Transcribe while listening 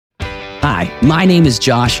Hi, my name is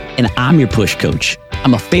Josh, and I'm your push coach.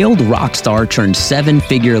 I'm a failed rock star turned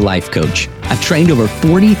seven-figure life coach. I've trained over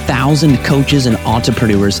 40,000 coaches and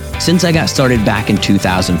entrepreneurs since I got started back in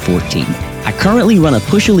 2014. I currently run a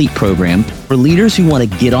Push Elite program for leaders who want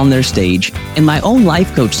to get on their stage and my own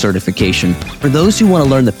life coach certification for those who want to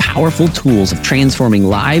learn the powerful tools of transforming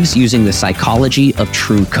lives using the psychology of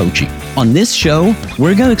true coaching. On this show,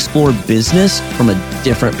 we're going to explore business from a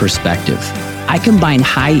different perspective. I combine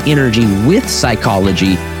high energy with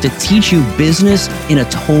psychology to teach you business in a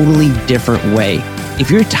totally different way. If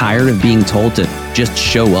you're tired of being told to just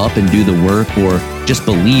show up and do the work, or just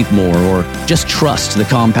believe more, or just trust the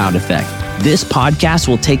compound effect, this podcast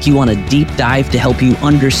will take you on a deep dive to help you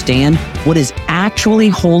understand what is actually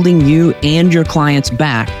holding you and your clients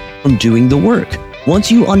back from doing the work.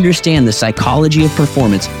 Once you understand the psychology of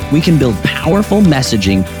performance, we can build powerful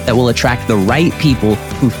messaging that will attract the right people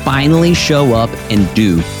who finally show up and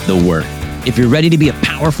do the work. If you're ready to be a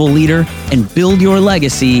powerful leader and build your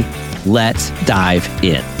legacy, let's dive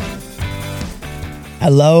in.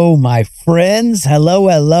 Hello, my friends. Hello.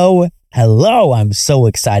 I'm so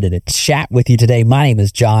excited to chat with you today. My name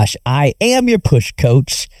is Josh. I am your push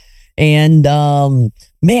coach. And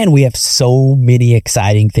man, we have so many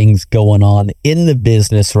exciting things going on in the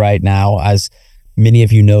business right now. As many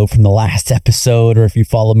of you know from the last episode, or if you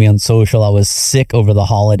follow me on social, I was sick over the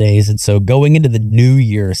holidays. And so going into the new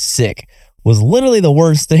year sick was literally the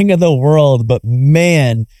worst thing in the world. But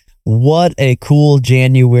man, what a cool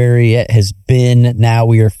January it has been. Now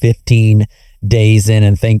we are 15 days in,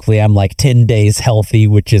 and thankfully I'm like 10 days healthy,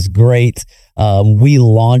 which is great. We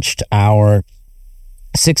launched our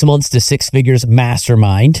 6 months to six figures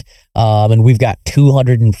mastermind. And we've got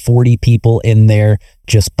 240 people in there,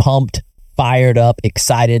 just pumped, fired up,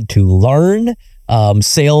 excited to learn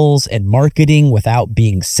sales and marketing without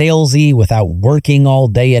being salesy, without working all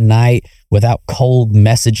day and night, without cold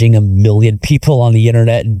messaging a million people on the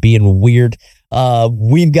internet and being weird.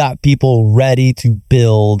 We've got people ready to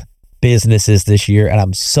build businesses this year, and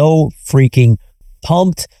I'm so freaking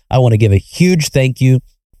pumped. I want to give a huge thank you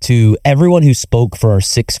to everyone who spoke for our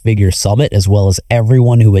six-figure summit, as well as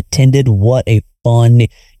everyone who attended. What a fun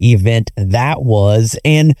event that was.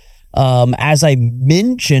 And as I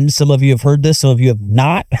mentioned, some of you have heard this, some of you have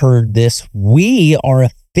not heard this. We are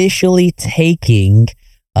officially taking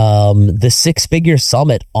the six-figure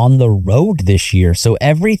summit on the road this year. So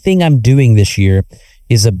everything I'm doing this year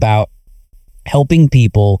is about helping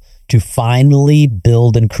people to finally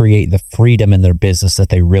build and create the freedom in their business that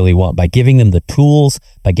they really want, by giving them the tools,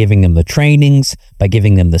 by giving them the trainings, by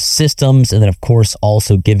giving them the systems, and then of course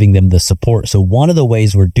also giving them the support. So one of the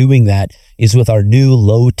ways we're doing that is with our new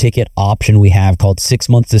low ticket option we have called 6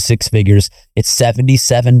 months to six figures. It's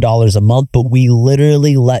 $77 a month, but we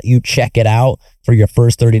literally let you check it out for your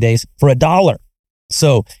first 30 days for $1.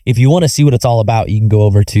 So if you want to see what it's all about, you can go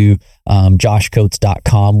over to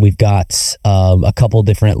joshcoates.com. We've got a couple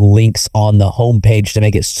different links on the homepage to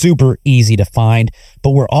make it super easy to find.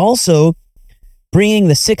 But we're also bringing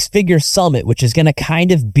the six-figure summit, which is going to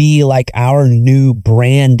kind of be like our new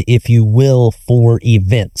brand, if you will, for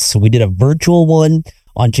events. So we did a virtual one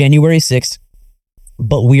on January 6th,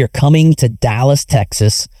 but we are coming to Dallas,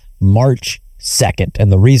 Texas, March 2nd.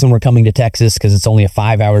 And the reason we're coming to Texas, because it's only a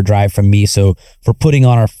 5-hour drive from me. So for putting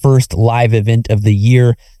on our first live event of the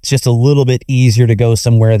year, it's just a little bit easier to go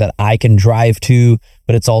somewhere that I can drive to,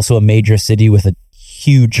 but it's also a major city with a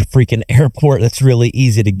huge freaking airport that's really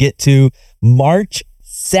easy to get to. March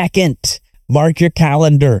 2nd, mark your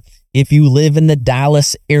calendar. If you live in the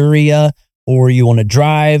Dallas area, or you want to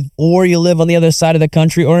drive, or you live on the other side of the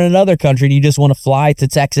country or in another country and you just want to fly to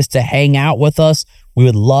Texas to hang out with us, we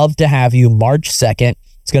would love to have you March 2nd.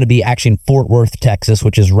 It's going to be actually in Fort Worth, Texas,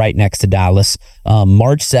 which is right next to Dallas.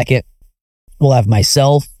 March 2nd, we'll have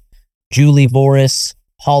myself, Julie Voris,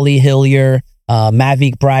 Holly Hillier,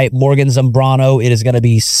 Mavic Bright, Morgan Zambrano. It is going to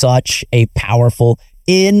be such a powerful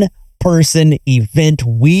in-person event.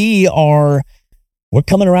 We're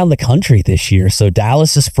coming around the country this year. So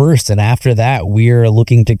Dallas is first. And after that, we're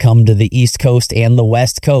looking to come to the East Coast and the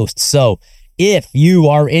West Coast. So if you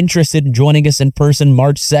are interested in joining us in person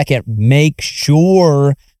March 2nd, make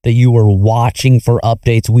sure that you are watching for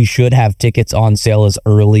updates. We should have tickets on sale as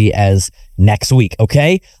early as next week.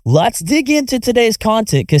 Okay, let's dig into today's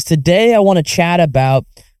content, because today I want to chat about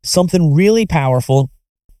something really powerful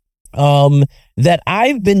that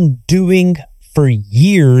I've been doing for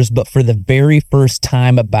years, but for the very first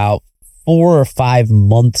time about 4 or 5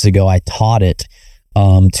 months ago, I taught it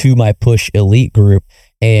to my Push Elite group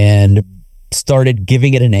and started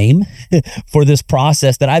giving it a name for this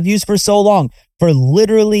process that I've used for so long, for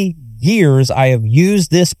literally years, I have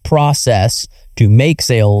used this process to make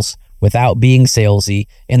sales without being salesy.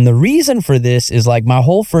 And the reason for this is like my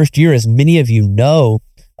whole first year, as many of you know,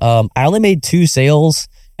 I only made 2 sales,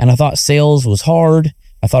 and I thought sales was hard.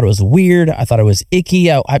 I thought it was weird. I thought it was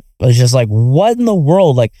icky. I was just like, what in the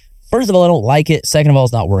world? Like, first of all, I don't like it. Second of all,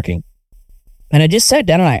 it's not working. And I just sat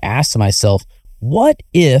down and I asked myself, what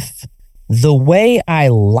if the way I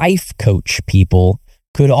life coach people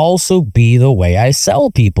could also be the way I sell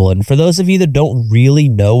people? And for those of you that don't really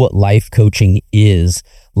know what life coaching is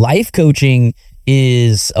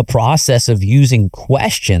a process of using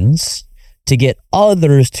questions to get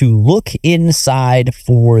others to look inside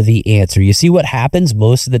for the answer. You see, what happens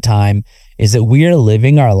most of the time is that we are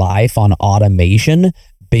living our life on automation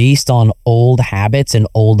based on old habits and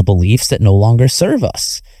old beliefs that no longer serve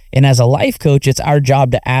us. And as a life coach, it's our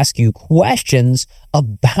job to ask you questions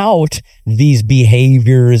about these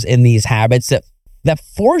behaviors and these habits that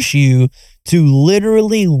force you to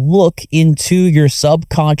literally look into your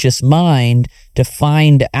subconscious mind to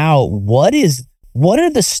find out what are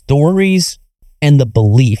the stories and the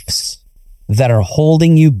beliefs that are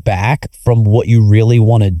holding you back from what you really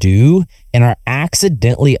want to do and are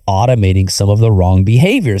accidentally automating some of the wrong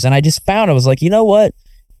behaviors. And I just found, I was like, you know what?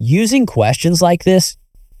 Using questions like this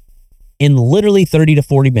in literally 30 to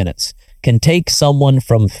 40 minutes can take someone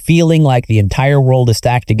from feeling like the entire world is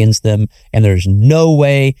stacked against them and there's no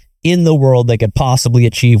way in the world they could possibly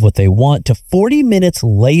achieve what they want, to 40 minutes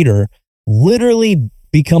later, literally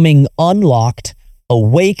becoming unlocked,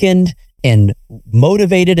 awakened, and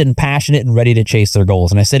motivated and passionate and ready to chase their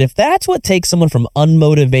goals. And I said, if that's what takes someone from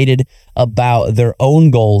unmotivated about their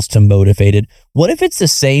own goals to motivated, what if it's the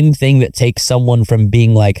same thing that takes someone from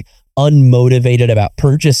being like unmotivated about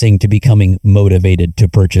purchasing to becoming motivated to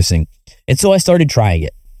purchasing? And so I started trying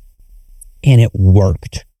it, and it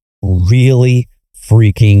worked really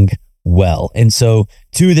freaking well. And so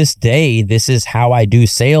to this day, this is how I do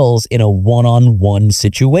sales in a one-on-one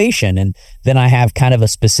situation. And then I have kind of a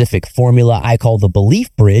specific formula I call the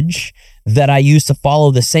belief bridge that I use to follow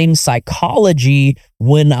the same psychology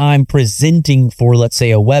when I'm presenting for, let's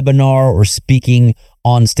say, a webinar or speaking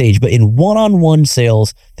on stage. But in one-on-one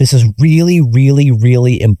sales, this is really, really,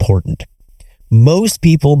 really important. Most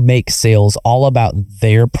people make sales all about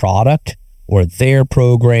their product or their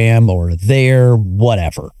program or their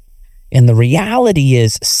whatever. And the reality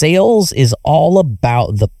is sales is all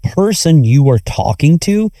about the person you are talking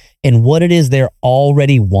to and what it is they're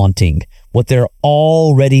already wanting, what they're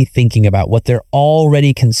already thinking about, what they're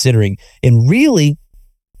already considering. And really,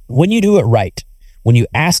 when you do it right, when you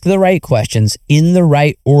ask the right questions in the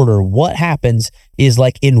right order, what happens is,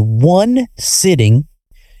 like, in one sitting,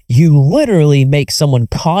 you literally make someone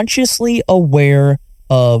consciously aware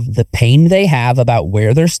of the pain they have about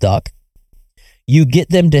where they're stuck. You get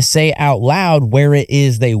them to say out loud where it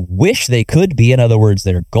is they wish they could be, in other words,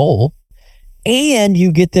 their goal. And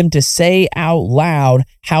you get them to say out loud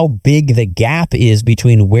how big the gap is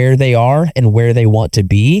between where they are and where they want to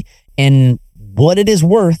be and what it is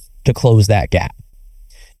worth to close that gap.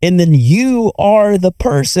 And then you are the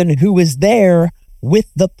person who is there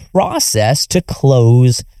with the process to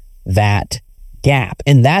close that gap.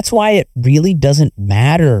 And that's why it really doesn't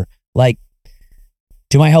matter. Like,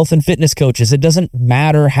 to my health and fitness coaches, it doesn't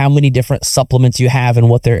matter how many different supplements you have and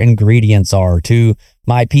what their ingredients are. To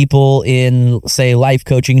my people in, say, life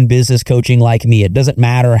coaching and business coaching like me, it doesn't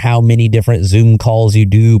matter how many different Zoom calls you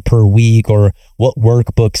do per week or what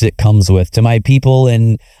workbooks it comes with. To my people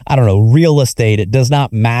in, I don't know, real estate, it does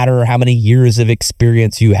not matter how many years of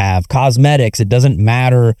experience you have. Cosmetics, it doesn't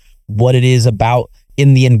matter what it is about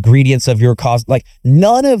in the ingredients of your like,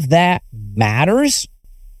 none of that matters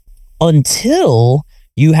until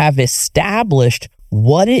you have established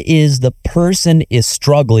what it is the person is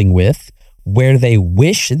struggling with, where they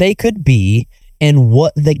wish they could be, and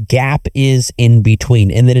what the gap is in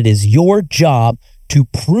between. And that it is your job to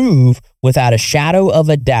prove without a shadow of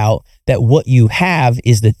a doubt that what you have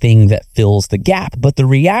is the thing that fills the gap. But the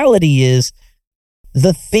reality is,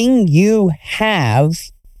 the thing you have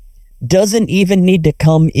doesn't even need to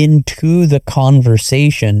come into the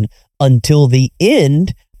conversation until the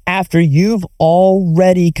end, after you've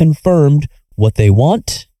already confirmed what they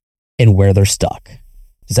want and where they're stuck.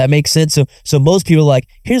 Does that make sense? So most people are like,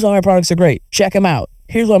 here's why my products are great. Check them out.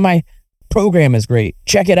 Here's why my program is great.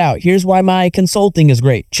 Check it out. Here's why my consulting is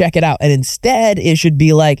great. Check it out. And instead, it should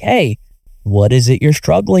be like, hey, what is it you're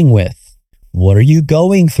struggling with? What are you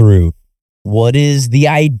going through? What is the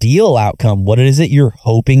ideal outcome? What is it you're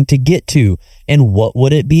hoping to get to? And what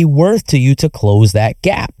would it be worth to you to close that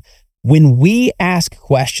gap? when we ask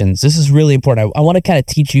questions, this is really important. I want to kind of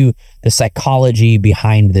teach you the psychology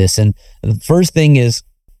behind this. And the first thing is,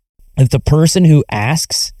 if the person who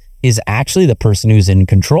asks is actually the person who's in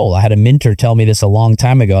control. I had a mentor tell me this a long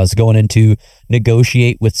time ago. I was going in to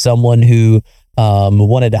negotiate with someone who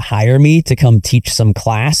wanted to hire me to come teach some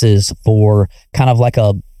classes for kind of like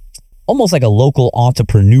almost like a local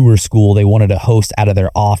entrepreneur school they wanted to host out of their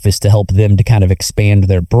office to help them to kind of expand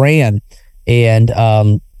their brand. And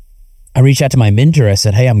I reached out to my mentor. I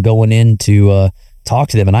said, hey, I'm going in to talk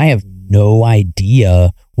to them, and I have no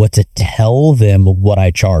idea what to tell them what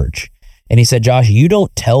I charge. And he said, Josh, you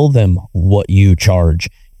don't tell them what you charge.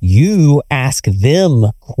 You ask them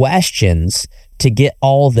questions to get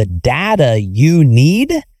all the data you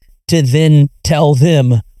need to then tell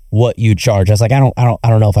them what you charge. I was like, I don't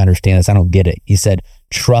know if I understand this. I don't get it. He said,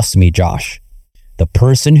 trust me, Josh. The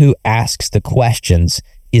person who asks the questions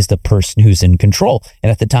is the person who's in control. And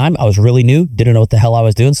at the time, I was really new, didn't know what the hell I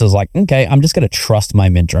was doing. So I was like, okay, I'm just going to trust my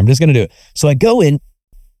mentor. I'm just going to do it. So I go in,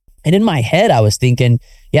 and in my head, I was thinking,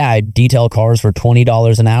 yeah, I detail cars for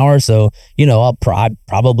 $20 an hour. So, I'd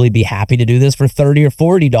probably be happy to do this for $30 or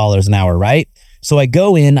 $40 an hour, right? So I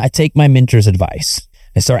go in, I take my mentor's advice.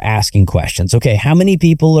 I start asking questions. Okay, how many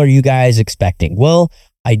people are you guys expecting? Well,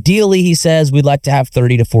 ideally, he says, we'd like to have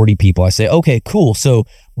 30 to 40 people. I say, okay, cool. So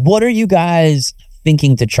what are you guys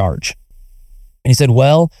thinking to charge? And he said,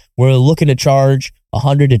 well, we're looking to charge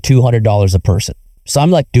 $100 to $200 a person. So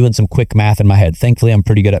I'm like doing some quick math in my head. Thankfully, I'm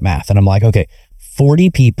pretty good at math. And I'm like, okay,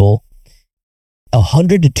 40 people,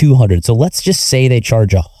 100 to 200. So let's just say they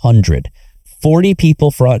charge 100. 40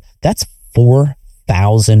 people that's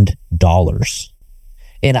 $4,000.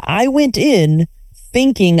 And I went in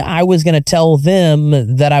thinking I was going to tell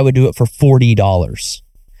them that I would do it for $40.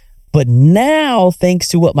 But now, thanks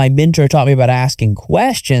to what my mentor taught me about asking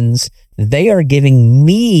questions, they are giving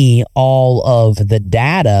me all of the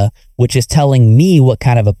data, which is telling me what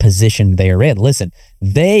kind of a position they are in. Listen,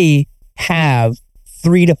 they have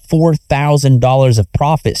 $3,000 to $4,000 of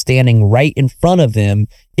profit standing right in front of them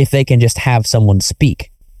if they can just have someone speak.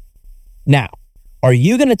 Now, are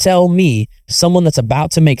you going to tell me someone that's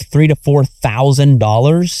about to make $3,000 to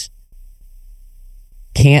 $4,000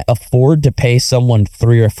 can't afford to pay someone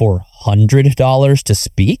 $300 or $400 to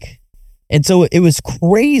speak? And so it was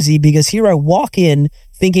crazy, because here I walk in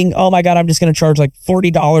thinking, oh my God, I'm just going to charge like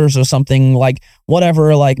 $40 or something, like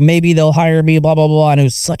whatever, like maybe they'll hire me, blah, blah, blah. And it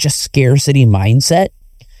was such a scarcity mindset.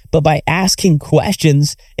 But by asking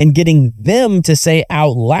questions and getting them to say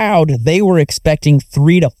out loud, they were expecting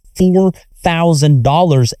 $3,000 to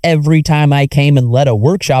 $4,000 every time I came and led a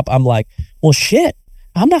workshop. I'm like, well, shit.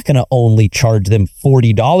 I'm not going to only charge them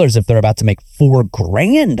 $40 if they're about to make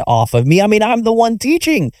 $4,000 off of me. I mean, I'm the one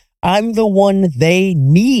teaching. I'm the one they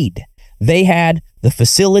need. They had the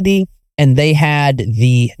facility and they had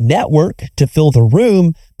the network to fill the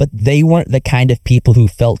room, but they weren't the kind of people who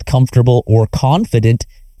felt comfortable or confident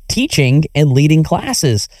teaching and leading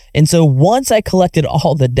classes. And so once I collected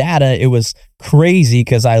all the data, it was crazy,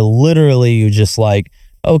 because I literally was just like,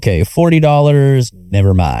 okay, $40,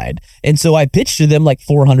 never mind. And so I pitched to them like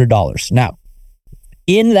 $400. Now,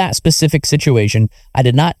 in that specific situation, I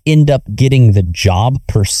did not end up getting the job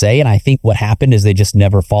per se. And I think what happened is they just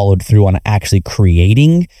never followed through on actually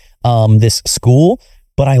creating this school.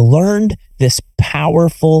 But I learned this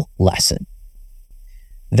powerful lesson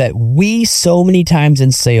that we so many times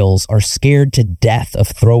in sales are scared to death of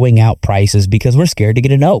throwing out prices because we're scared to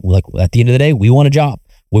get a no. Like, at the end of the day, we want a job.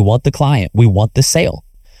 We want the client. We want the sale.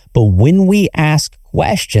 But when we ask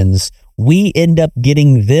questions, we end up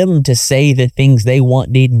getting them to say the things they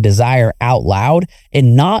want, need, and desire out loud.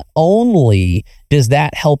 And not only does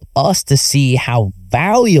that help us to see how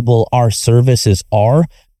valuable our services are,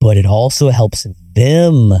 but it also helps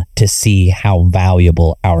them to see how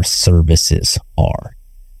valuable our services are.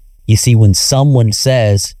 You see, when someone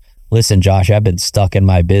says, listen, Josh, I've been stuck in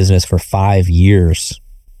my business for 5 years.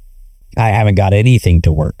 I haven't got anything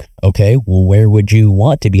to work. Okay, well, where would you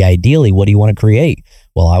want to be? Ideally, what do you want to create?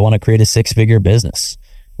 Well, I want to create a 6-figure business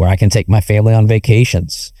where I can take my family on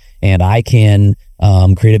vacations and I can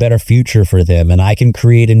create a better future for them and I can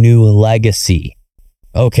create a new legacy.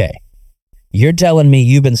 Okay, you're telling me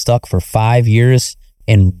you've been stuck for 5 years,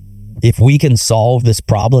 and if we can solve this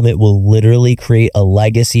problem, it will literally create a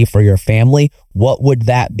legacy for your family. What would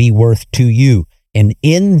that be worth to you? And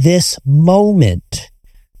in this moment,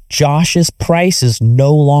 Josh's prices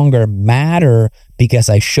no longer matter because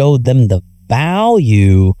I showed them the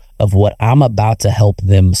value of what I'm about to help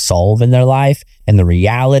them solve in their life. And the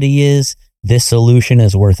reality is, this solution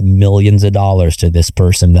is worth millions of dollars to this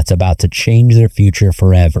person that's about to change their future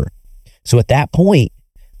forever. So at that point,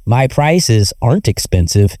 my prices aren't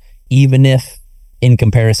expensive, even if in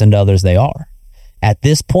comparison to others they are. At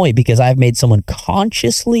this point, because I've made someone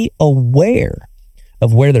consciously aware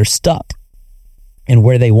of where they're stuck and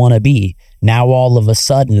where they want to be, now all of a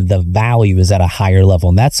sudden the value is at a higher level.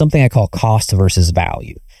 And that's something I call cost versus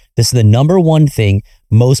value. This is the number one thing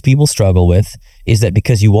most people struggle with, is that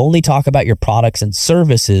because you only talk about your products and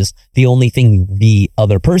services, the only thing the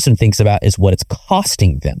other person thinks about is what it's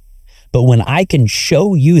costing them. But when I can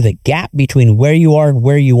show you the gap between where you are and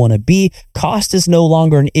where you want to be, cost is no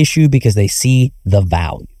longer an issue because they see the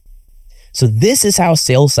value. So this is how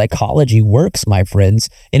sales psychology works, my friends.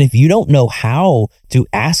 And if you don't know how to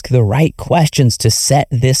ask the right questions to set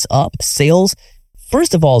this up, sales,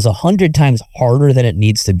 first of all, is 100 times harder than it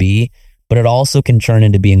needs to be, but it also can turn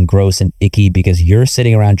into being gross and icky because you're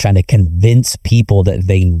sitting around trying to convince people that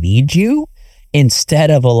they need you, instead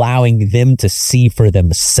of allowing them to see for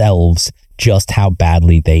themselves just how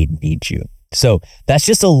badly they need you. So that's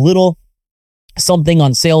just a little something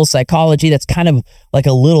on sales psychology. That's kind of like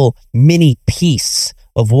a little mini piece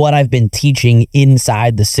of what I've been teaching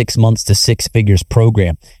inside the 6 months to six figures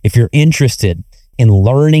program. If you're interested in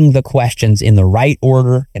learning the questions in the right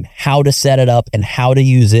order and how to set it up and how to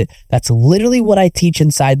use it, that's literally what I teach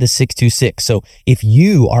inside the 626. So if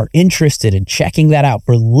you are interested in checking that out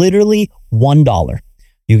for literally $1,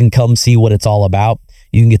 you can come see what it's all about.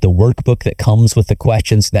 You can get the workbook that comes with the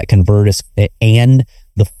questions that convert us and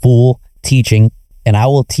the full teaching. And I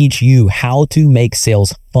will teach you how to make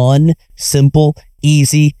sales fun, simple,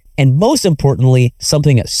 easy, and most importantly,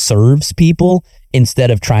 something that serves people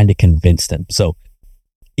instead of trying to convince them. So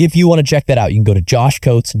if you want to check that out, you can go to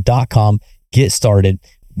joshcoates.com, get started.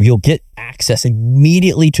 You'll get access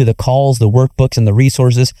immediately to the calls, the workbooks, and the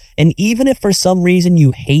resources. And even if for some reason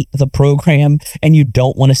you hate the program and you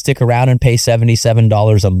don't want to stick around and pay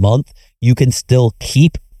 $77 a month, you can still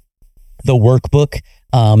keep the workbook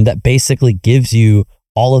that basically gives you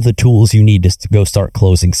all of the tools you need to go start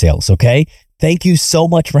closing sales, okay? Thank you so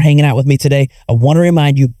much for hanging out with me today. I want to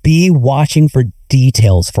remind you, be watching for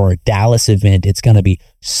details for our Dallas event. It's going to be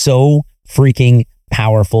so freaking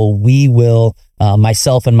powerful. We will,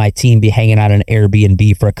 myself and my team, be hanging out on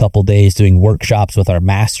Airbnb for a couple days, doing workshops with our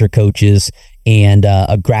master coaches and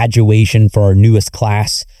a graduation for our newest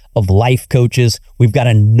class of life coaches. We've got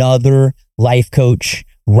another life coach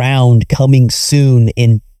round coming soon.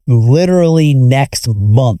 In literally next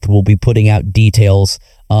month, we'll be putting out details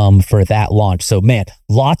for that launch. So man,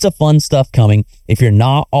 lots of fun stuff coming. If you're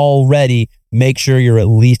not already, make sure you're at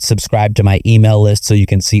least subscribed to my email list so you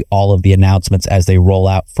can see all of the announcements as they roll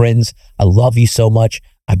out. Friends, I love you so much.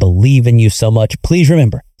 I believe in you so much. Please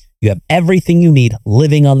remember, you have everything you need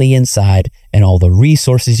living on the inside and all the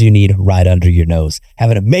resources you need right under your nose.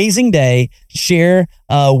 Have an amazing day. Share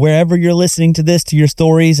wherever you're listening to this to your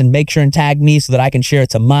stories and make sure and tag me so that I can share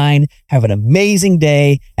it to mine. Have an amazing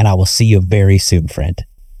day, and I will see you very soon, friend.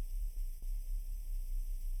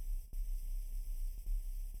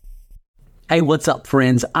 Hey, what's up,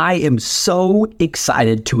 friends? I am so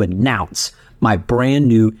excited to announce my brand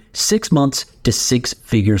new 6 months to six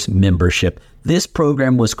figures membership. This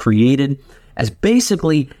program was created as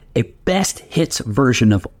basically a best hits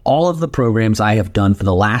version of all of the programs I have done for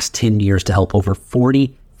the last 10 years to help over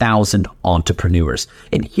 40,000 entrepreneurs.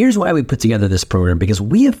 And here's why we put together this program, because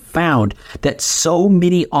we have found that so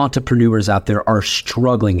many entrepreneurs out there are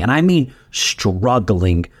struggling, and I mean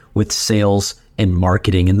struggling, with sales and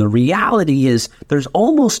marketing. And the reality is there's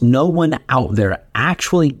almost no one out there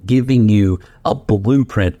actually giving you a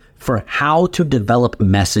blueprint for how to develop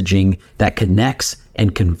messaging that connects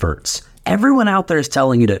and converts. Everyone out there is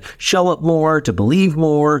telling you to show up more, to believe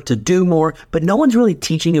more, to do more, but no one's really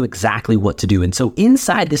teaching you exactly what to do. And so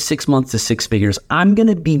inside this 6 months to six figures, I'm going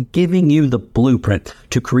to be giving you the blueprint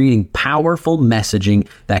to creating powerful messaging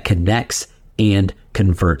that connects and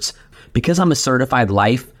converts. Because I'm a certified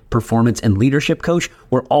life, performance, and leadership coach,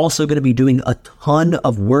 we're also going to be doing a ton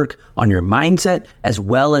of work on your mindset as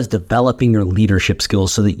well as developing your leadership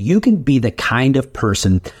skills so that you can be the kind of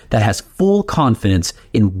person that has full confidence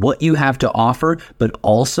in what you have to offer, but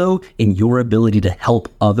also in your ability to help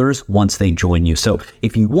others once they join you. So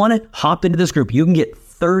if you want to hop into this group, you can get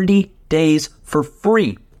 30 days for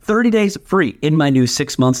free. 30 days free in my new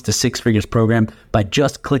 6 months to six figures program by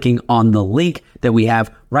just clicking on the link that we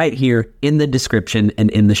have right here in the description and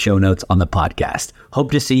in the show notes on the podcast. Hope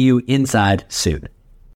to see you inside soon.